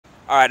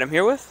All right, I'm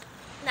here with.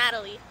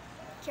 Natalie.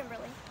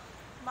 Kimberly.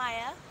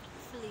 Maya.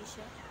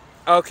 Felicia.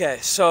 Okay,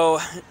 so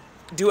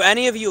do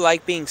any of you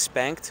like being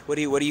spanked? What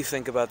do you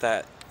think about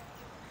that?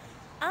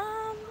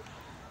 No.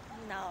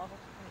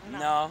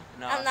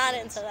 No. I'm not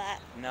into that.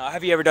 No.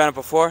 Have you ever done it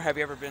before? Have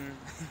you ever been?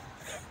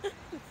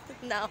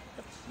 No.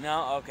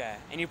 No. Okay.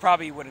 And you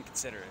probably wouldn't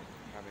consider it.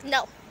 Probably.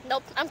 No.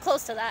 Nope. I'm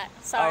close to that.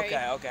 Sorry.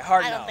 Okay.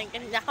 Hard I no. don't think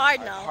it's hard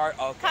no. Hard.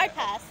 Okay. Hard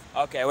pass.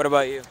 Okay. What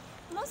about you?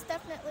 Most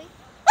definitely.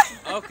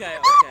 Okay.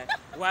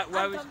 Why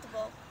would?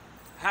 Uncomfortable.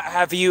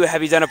 Have you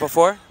done it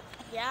before?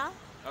 Yeah.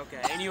 Okay.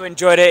 And you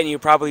enjoyed it, and you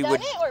probably Done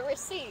would. it or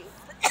received?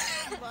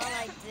 Well,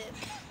 I did.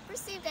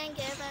 Received and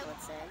give, I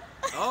would say.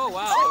 Oh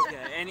wow.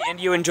 Okay. And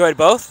you enjoyed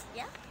both?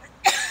 Yeah.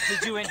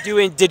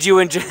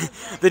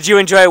 Did you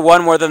enjoy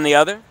one more than the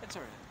other? That's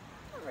all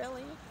right. Not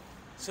really.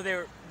 So they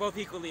were both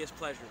equally as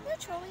pleasurable.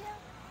 Neutral,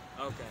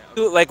 yeah.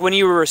 Okay. Like when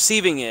you were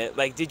receiving it,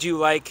 like did you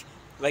like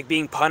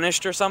being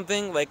punished or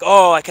something? Like,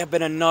 oh, like I've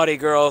been a naughty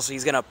girl, so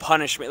he's gonna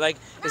punish me. Like,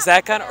 is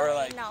that kind of or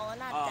like? No, not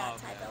that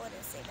type. I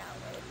wouldn't say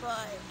that way,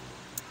 but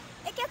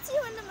it gets you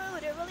in the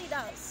mood. It really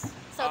does.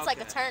 So it's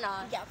like a turn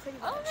on. Yeah, pretty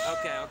much.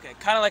 Okay.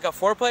 Kind of like a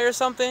foreplay or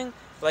something.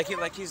 Like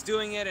he's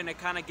doing it, and it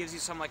kind of gives you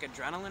some like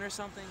adrenaline or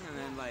something, and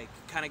then like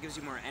kind of gives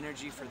you more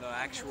energy for the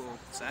actual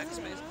sex,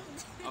 basically.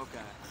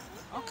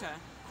 Okay.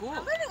 Cool. I'm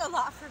learning a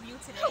lot from you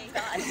today.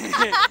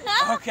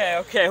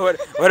 Okay.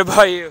 What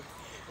about you?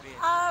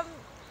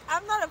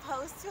 I'm not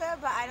opposed to it,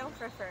 but I don't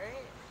prefer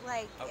it.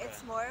 Like, Okay.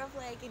 it's more of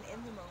like an in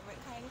the moment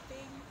kind of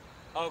thing.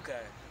 Okay.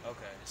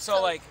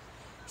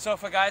 So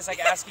if a guy's like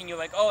asking you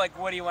like, oh, like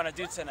what do you want to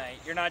do tonight?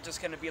 You're not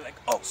just gonna be like,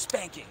 oh,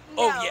 spanking.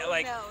 No, Oh yeah,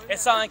 like no.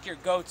 it's not like your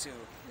go-to,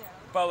 No.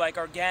 but like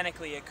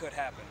organically it could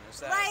happen. Is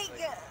that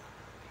Like,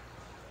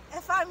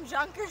 if I'm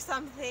drunk or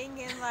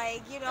something and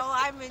like,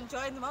 I'm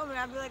enjoying the moment,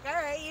 I'd be like, all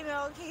right,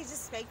 can you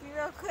just spank me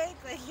real quick?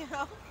 Like,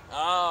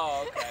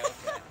 Oh,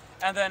 okay.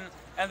 And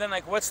then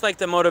like what's like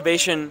the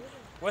motivation?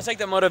 What's like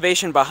the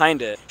motivation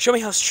behind it? Show me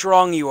how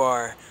strong you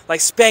are. Like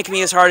spank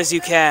me as hard as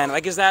you can.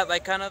 Like is that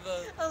like kind of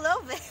the? a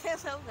little bit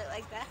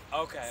like that.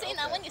 Okay. See,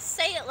 now when you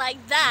say it like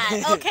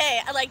that, okay,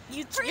 like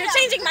you're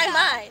changing my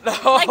mind.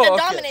 Oh, Like the okay.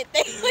 dominant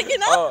thing,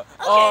 Oh,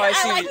 I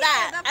see. I like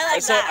that. I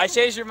like So that. I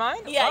changed your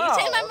mind? Yeah, you Wow,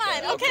 changed my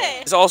mind. Okay.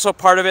 It's also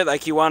part of it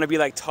like you want to be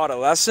like taught a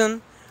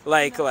lesson.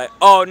 Like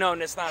oh no,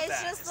 it's not It's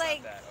that. just It's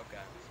like- not that.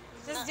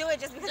 Okay. Just do it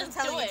just because Just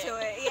I'm telling do you to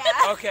it. it.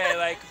 Yeah. Okay,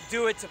 like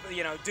do it to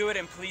do it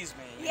and please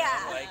me. Yeah.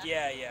 Like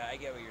yeah, I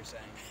get what you're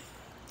saying.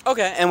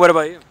 Okay, and what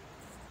about you?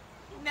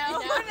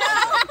 No.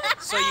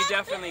 So you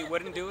definitely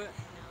wouldn't do it?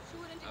 She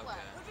wouldn't do what?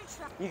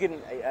 You can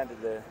add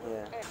it there.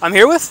 Yeah. I'm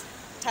here with.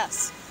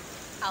 Tess.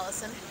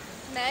 Allison.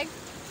 Meg.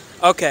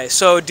 Okay,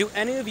 so do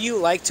any of you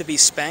like to be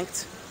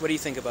spanked? What do you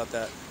think about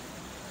that?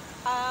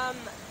 I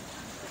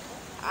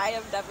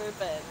have never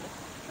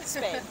been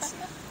spanked.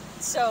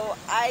 So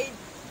I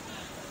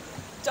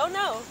don't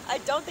know. I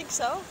don't think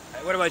so.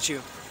 What about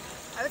you?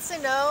 I would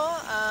say no.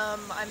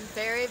 I'm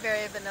very,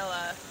 very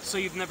vanilla. So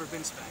you've never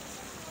been spanked?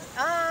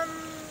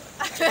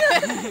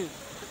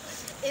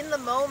 In the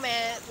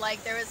moment,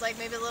 like there was like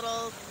maybe a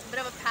little bit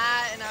of a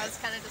pat, and I was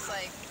kind of just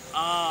like,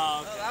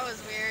 Oh, oh, that was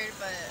weird.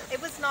 But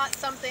it was not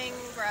something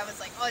where I was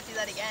like, oh, I'd do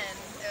that again.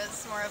 It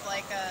was more of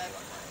like that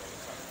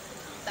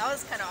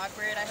was kind of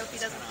awkward. I hope he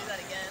doesn't do that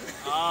again.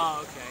 Oh,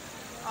 okay.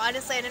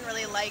 Honestly, I didn't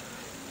really like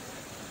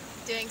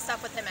doing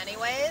stuff with him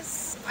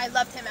anyways. I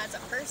loved him as a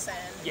person,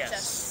 Yes,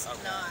 just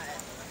okay. not.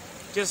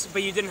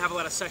 But you didn't have a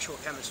lot of sexual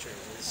chemistry.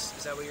 Is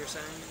that what you're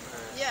saying? Or?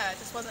 Yeah, it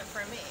just wasn't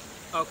for me.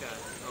 Okay.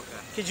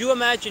 Could you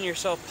imagine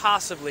yourself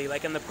possibly,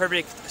 like in the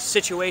perfect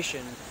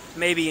situation,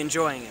 maybe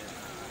enjoying it?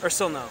 Or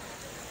still no?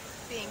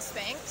 Being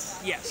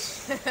spanked?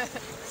 Yes.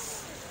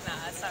 Nah,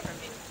 that's not for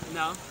me.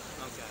 No?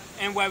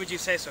 Okay. And why would you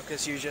say so?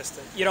 Because you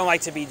don't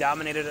like to be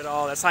dominated at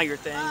all? That's not your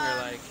thing?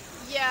 Or like...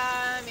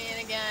 Yeah, I mean,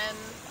 again,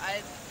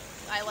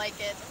 I like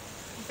it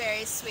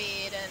very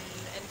sweet and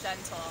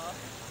gentle.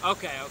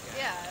 Okay.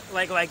 Yeah.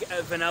 Like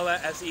vanilla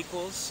as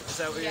equals? Is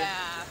that what Yeah.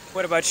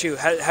 What about you?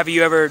 Have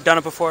you ever done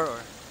it before? Or?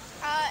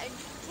 I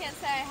can't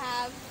say I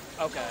have.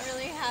 Okay. Don't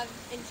really have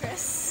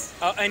interests.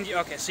 Oh, and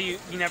okay, so you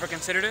never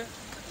considered it?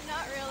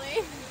 Not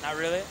really. Not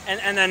really?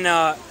 And then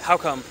how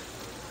come?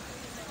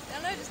 I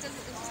don't know. It's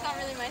just not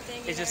really my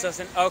thing. It just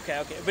doesn't.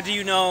 Okay. But do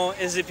you know?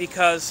 Is it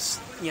because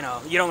you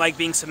don't like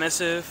being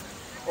submissive,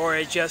 or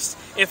it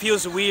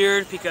feels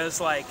weird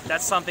because like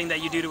that's something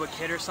that you do to a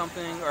kid or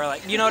something, or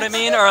like you know what I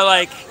mean, or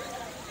like.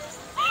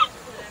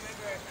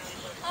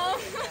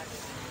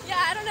 Yeah,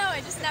 I don't know.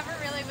 It just never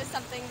really was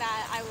something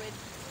that I would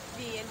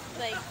be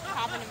like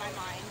popping in my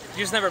mind. You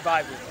just never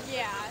vibed with it.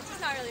 Yeah, it's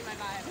just not really my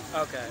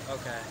vibe. Okay.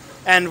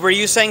 And were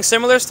you saying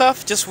similar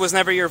stuff? Just was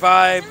never your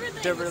vibe?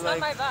 Never, It's like.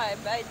 not my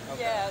vibe.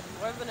 Yeah,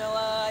 more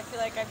vanilla. I feel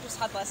like I've just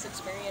had less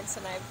experience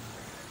and I've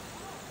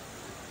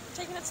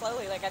taken it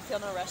slowly. Like I feel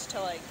no rush to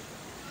like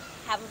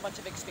have a bunch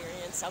of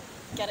experience. I'll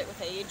get it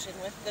with age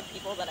and with the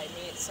people that I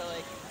meet. So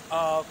like.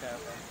 Oh, okay.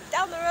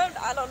 Down the road,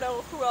 I don't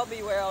know who I'll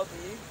be, where I'll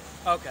be.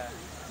 Okay.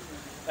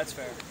 That's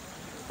fair.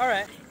 All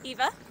right.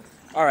 Eva.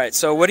 All right.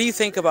 So, what do you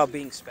think about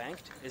being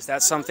spanked? Is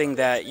that something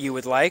that you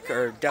would like,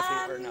 or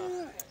definitely, or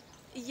no?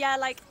 Yeah,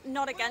 like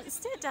not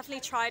against it.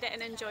 Definitely tried it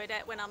and enjoyed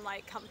it when I'm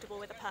like comfortable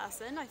with a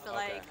person. I feel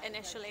Okay. like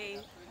initially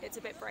it's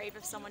a bit brave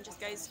if someone just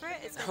goes for it.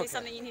 It's going to be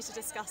something you need to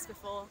discuss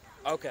before.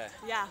 Okay.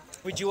 Yeah.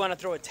 Would you want to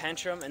throw a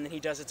tantrum and then he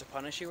does it to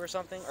punish you or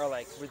something, or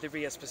like would there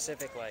be a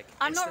specific like?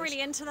 I'm not instance?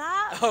 really into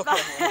that.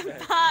 Okay,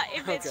 But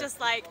if it's Okay. just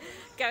like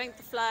going with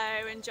the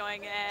flow,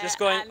 enjoying it. Just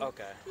going. and,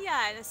 Okay.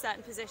 Yeah, in a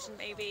certain position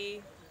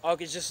maybe.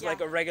 Okay, it's just Yeah.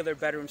 like a regular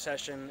bedroom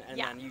session, and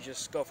Yeah. then you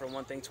just go from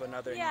one thing to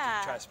another and you Yeah.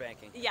 just try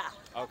spanking. Yeah.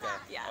 Okay.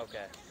 Yeah.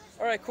 Okay.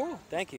 All right. Cool. Thank you.